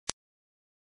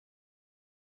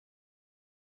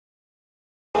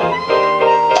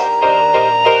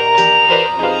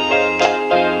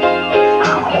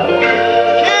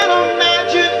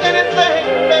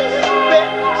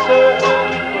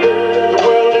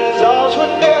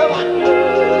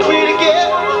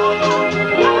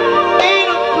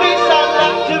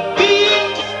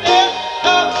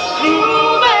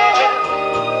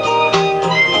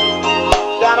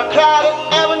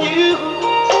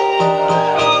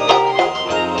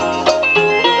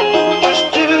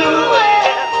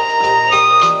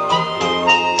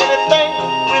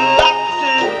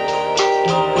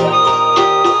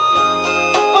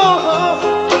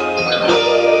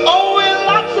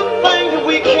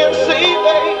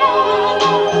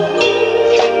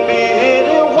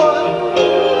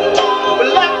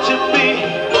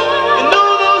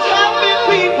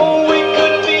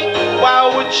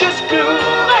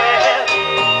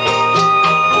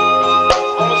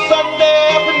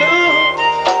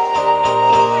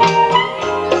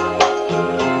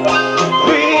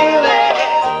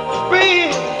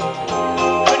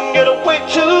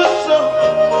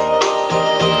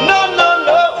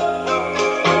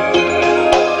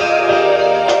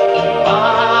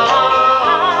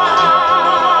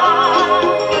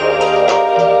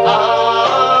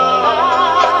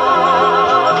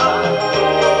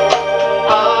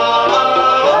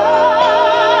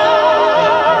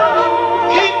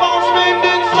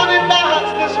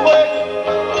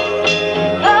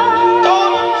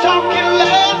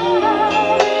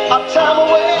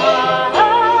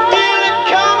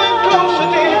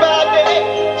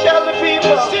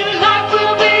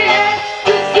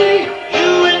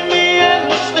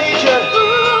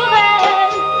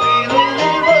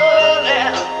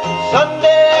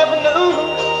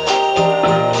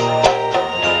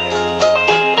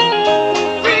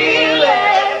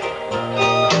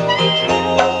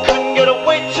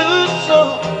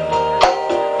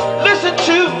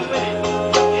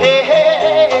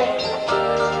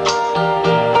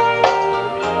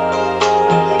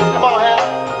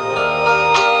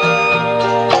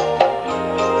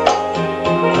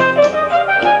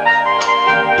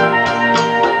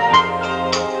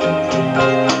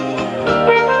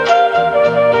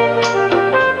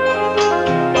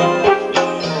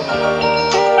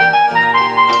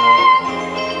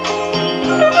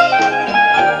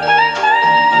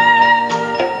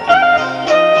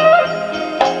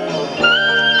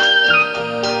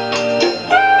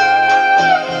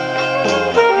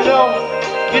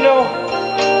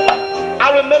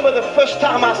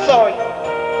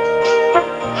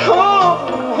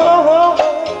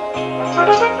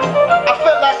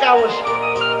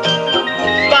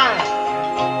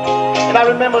I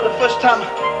remember the first time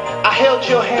I held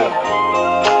your hand,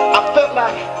 I felt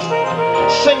like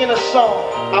singing a song.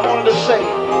 I wanted to say,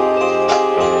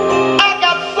 I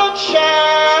got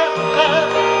sunshine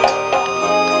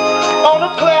on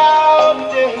a cloudy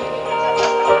day.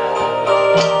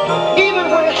 Even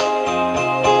when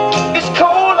it's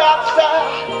cold outside,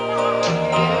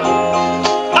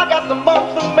 I got the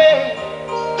month of May.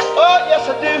 Oh yes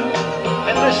I do.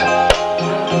 And listen,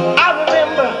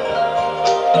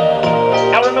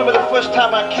 I remember the first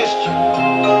time I kissed you.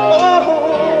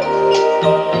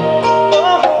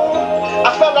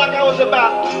 I felt like I was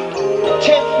about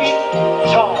 10 feet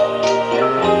tall.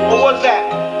 What was that?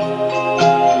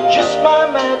 Just my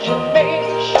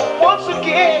imagination. Once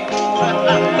again,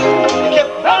 it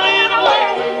kept running away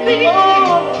with me. It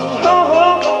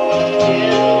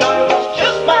was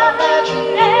just my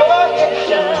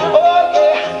imagination. Oh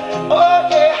yeah, oh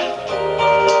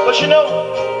yeah. But you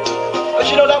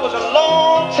know, that was a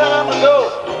long time ago.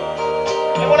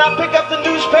 And when I pick up the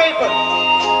newspaper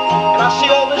and I see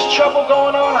all this trouble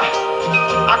going on,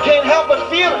 I can't help but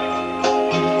feel it.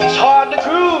 It's hard to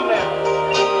groove now.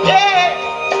 Yeah,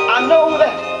 I know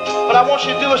that. But I want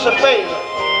you to do us a favor.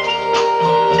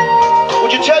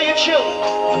 Would you tell your children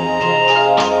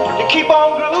to keep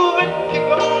on grooving?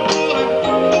 Keep on grooving.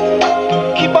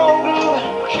 Keep on grooving.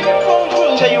 Keep on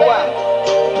grooving. Tell you why.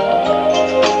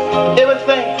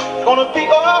 Everything gonna be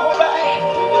alright.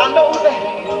 I know that.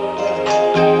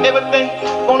 Everything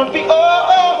gonna be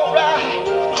alright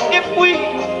if we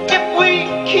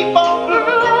keep on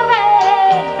grooving.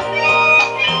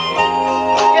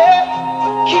 Yeah,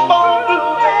 keep on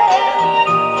grooving.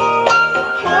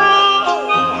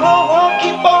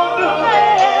 Keep on grooving.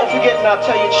 Don't forget now,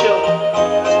 tell your children.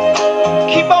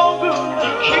 Keep on grooving.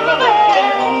 Keep on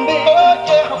grooving. Oh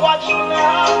yeah, watch me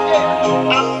now.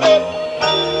 Yeah, I said.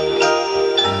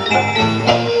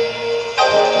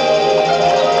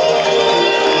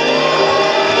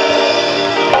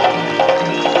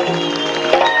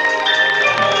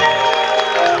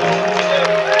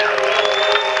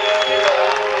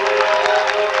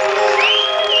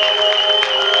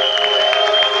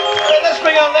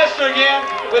 Again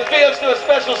with Felix to a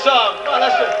special song. Come on,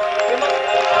 Lester.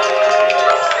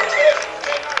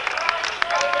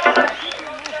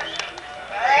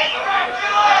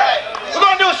 We're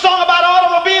going to do a song about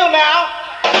automobile now.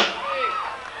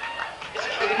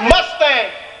 Mustang.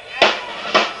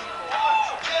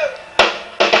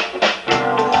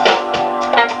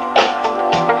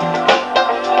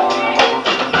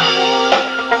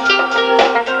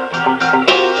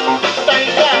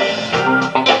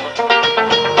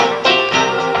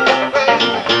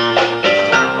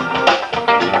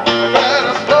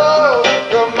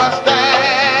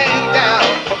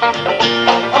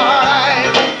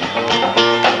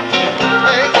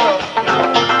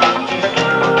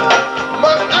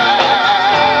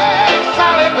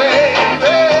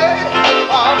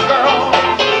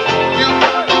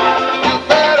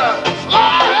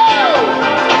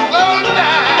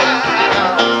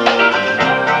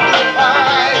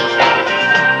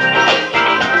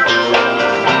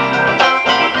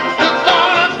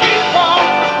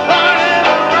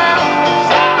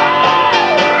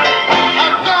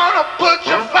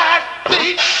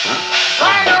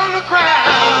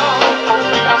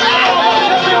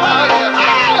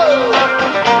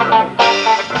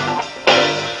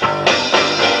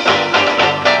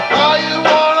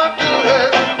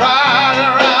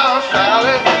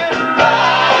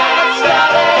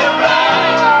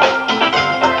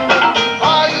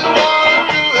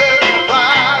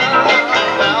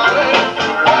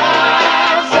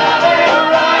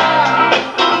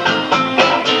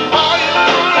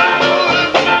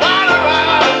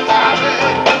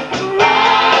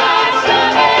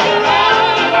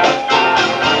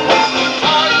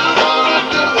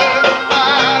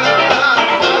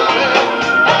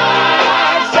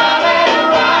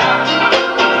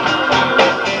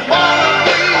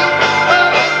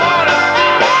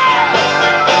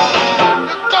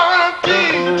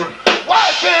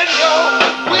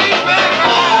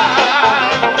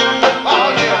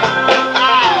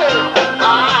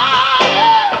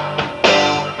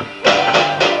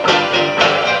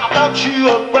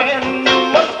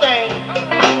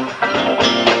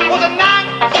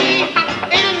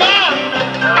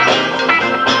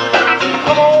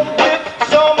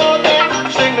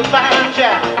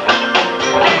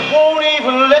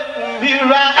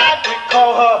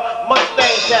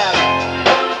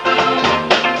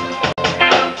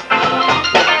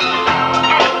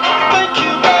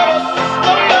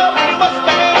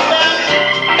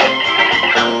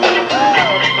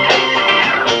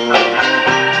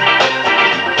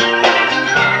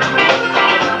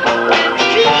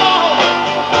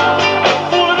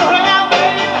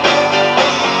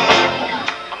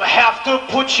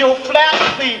 your flat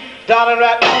feet, darling,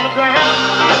 right on the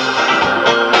ground.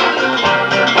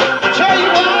 Tell you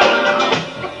what,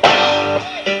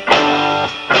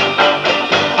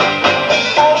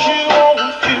 all she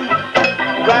wants to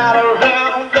ride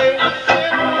around, baby.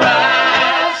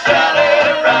 Ride,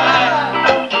 Sally,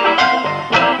 ride.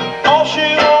 All she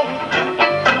wants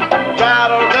to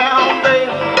ride around,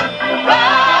 baby.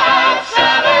 Ride,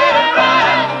 Sally,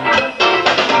 ride.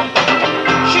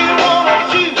 She wanted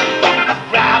to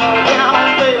ride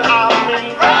around, baby. I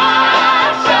mean,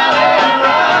 ride, Sally,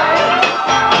 ride.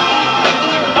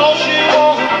 All she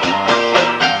wants to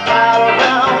ride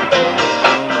around, baby.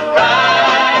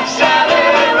 Ride, Sally,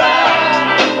 ride.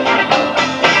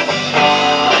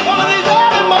 One of these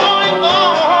early mornings,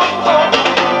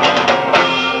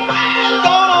 I'm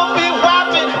gonna be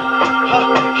wiping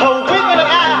her wicked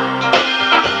eye.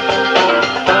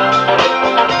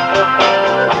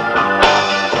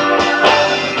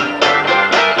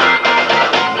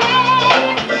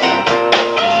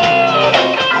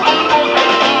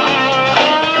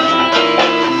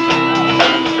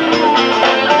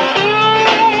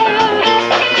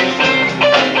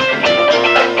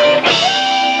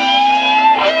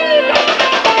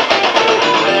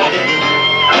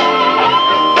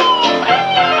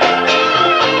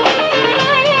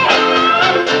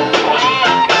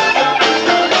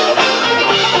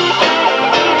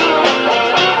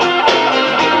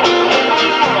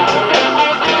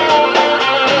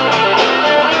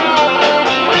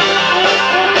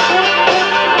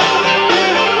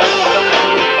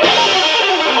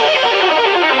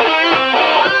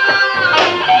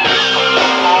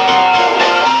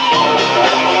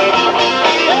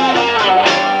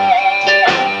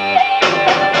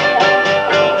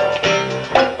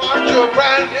 Bought you a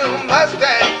brand new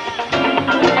Mustang,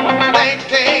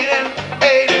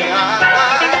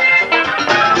 1989.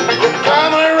 You're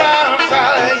coming around,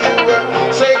 Sally, you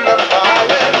were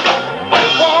signifying.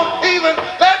 You won't even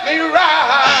let me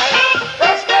ride.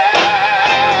 That's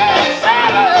right,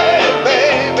 Sally,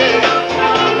 baby.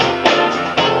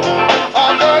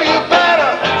 Although you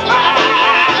better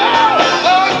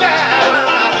slow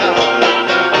down.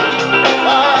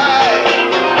 All right,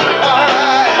 all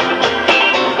right.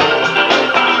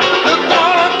 You're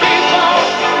gonna keep on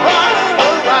running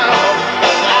around.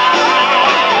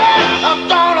 I'm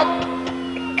gonna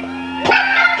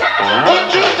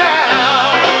put you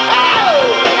down.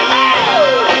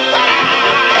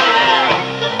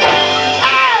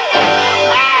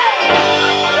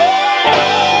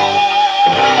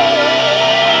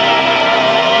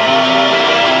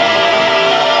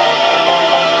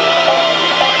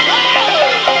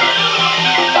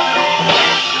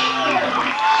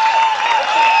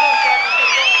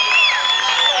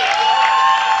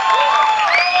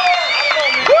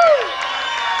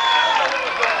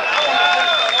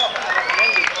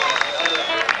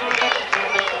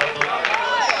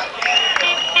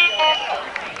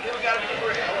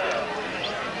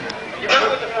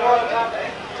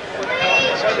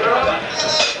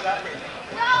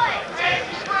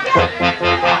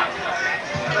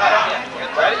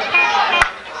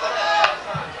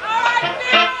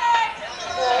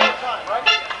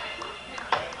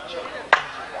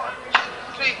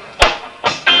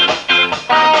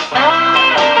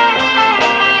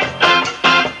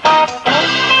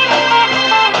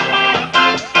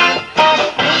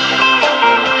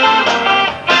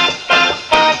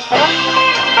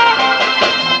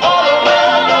 All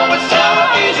around, it's so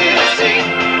easy to see.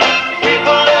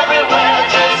 People everywhere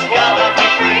just gotta be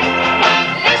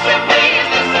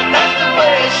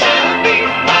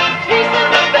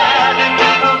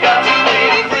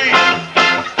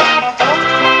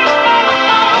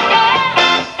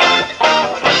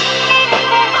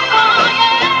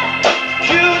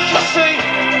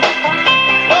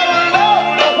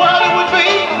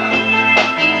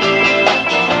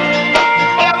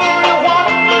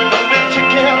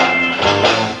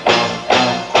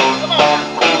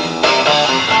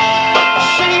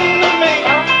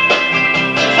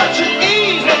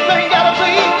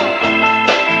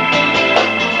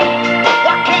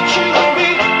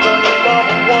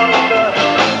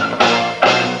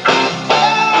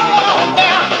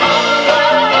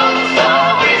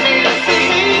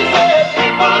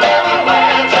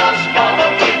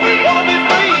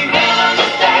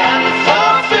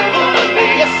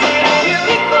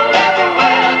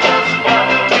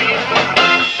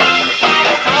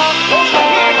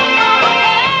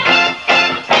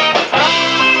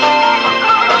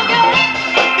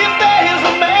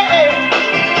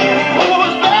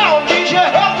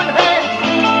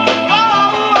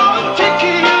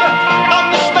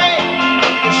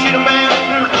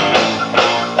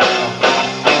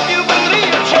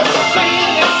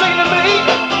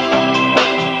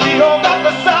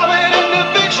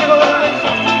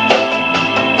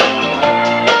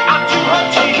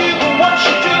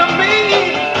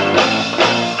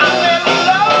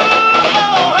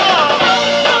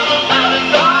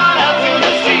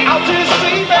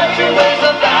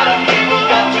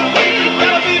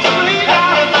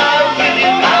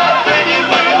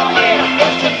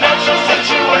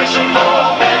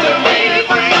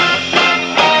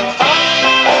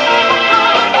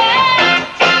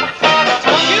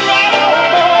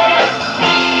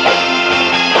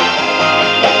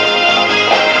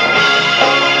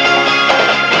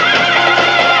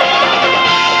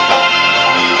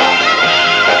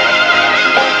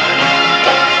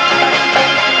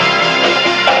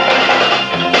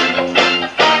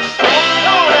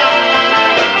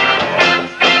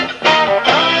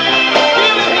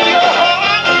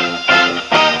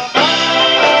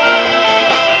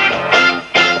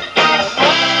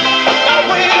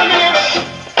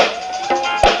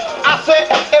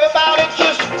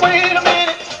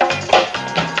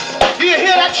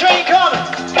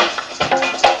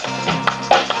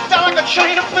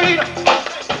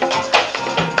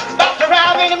About to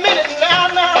arrive in a minute now.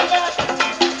 About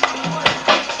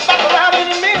to arrive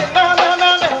in a minute now.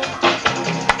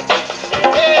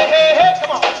 Hey,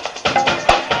 come on.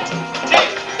 See,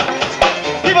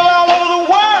 people all over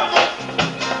the world,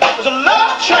 there's a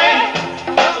love train.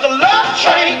 There's a love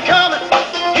train coming.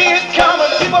 Here it's coming.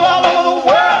 People all over the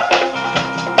world,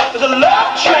 there's a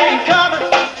love train coming.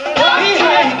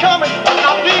 Here it's coming.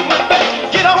 Now leave me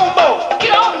back. Get on board.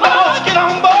 Get on board. Let's get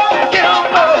on board. Get on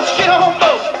board. Let's get on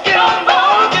board. Get on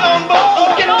board. Get on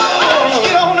board. Get on board. Let's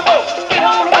get on the boat. Get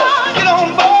on the boat. Get on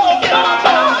board. Get on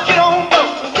board. Get on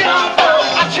board. Get on board.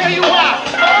 I tell you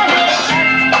why.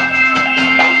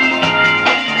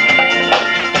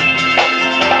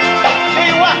 Tell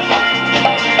you why.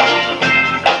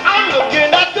 I'm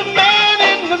looking at the man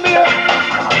in the mirror,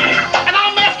 and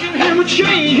I'm asking him to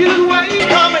change his way.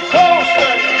 Coming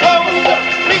closer, closer.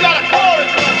 We got a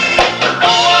chorus. Oh,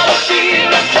 what a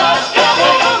feeling just come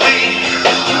over me.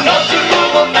 Not to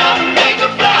move a mountain, make a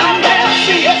blind man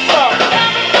see. Yes, sir.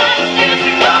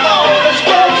 Come on, let's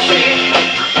go see.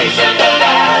 Peace in the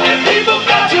valley, people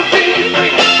got to be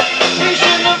free. Peace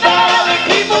in the valley,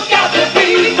 people got to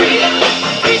be free.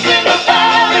 Peace in the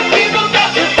valley, people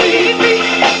got to be free.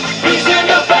 Peace in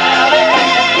the valley.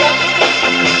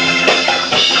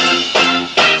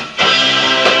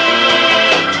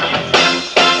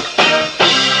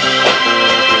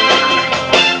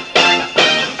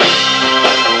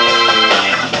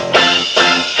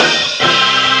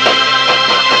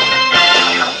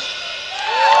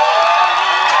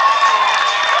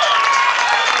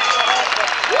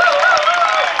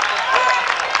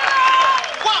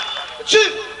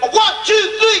 One, two,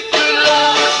 three.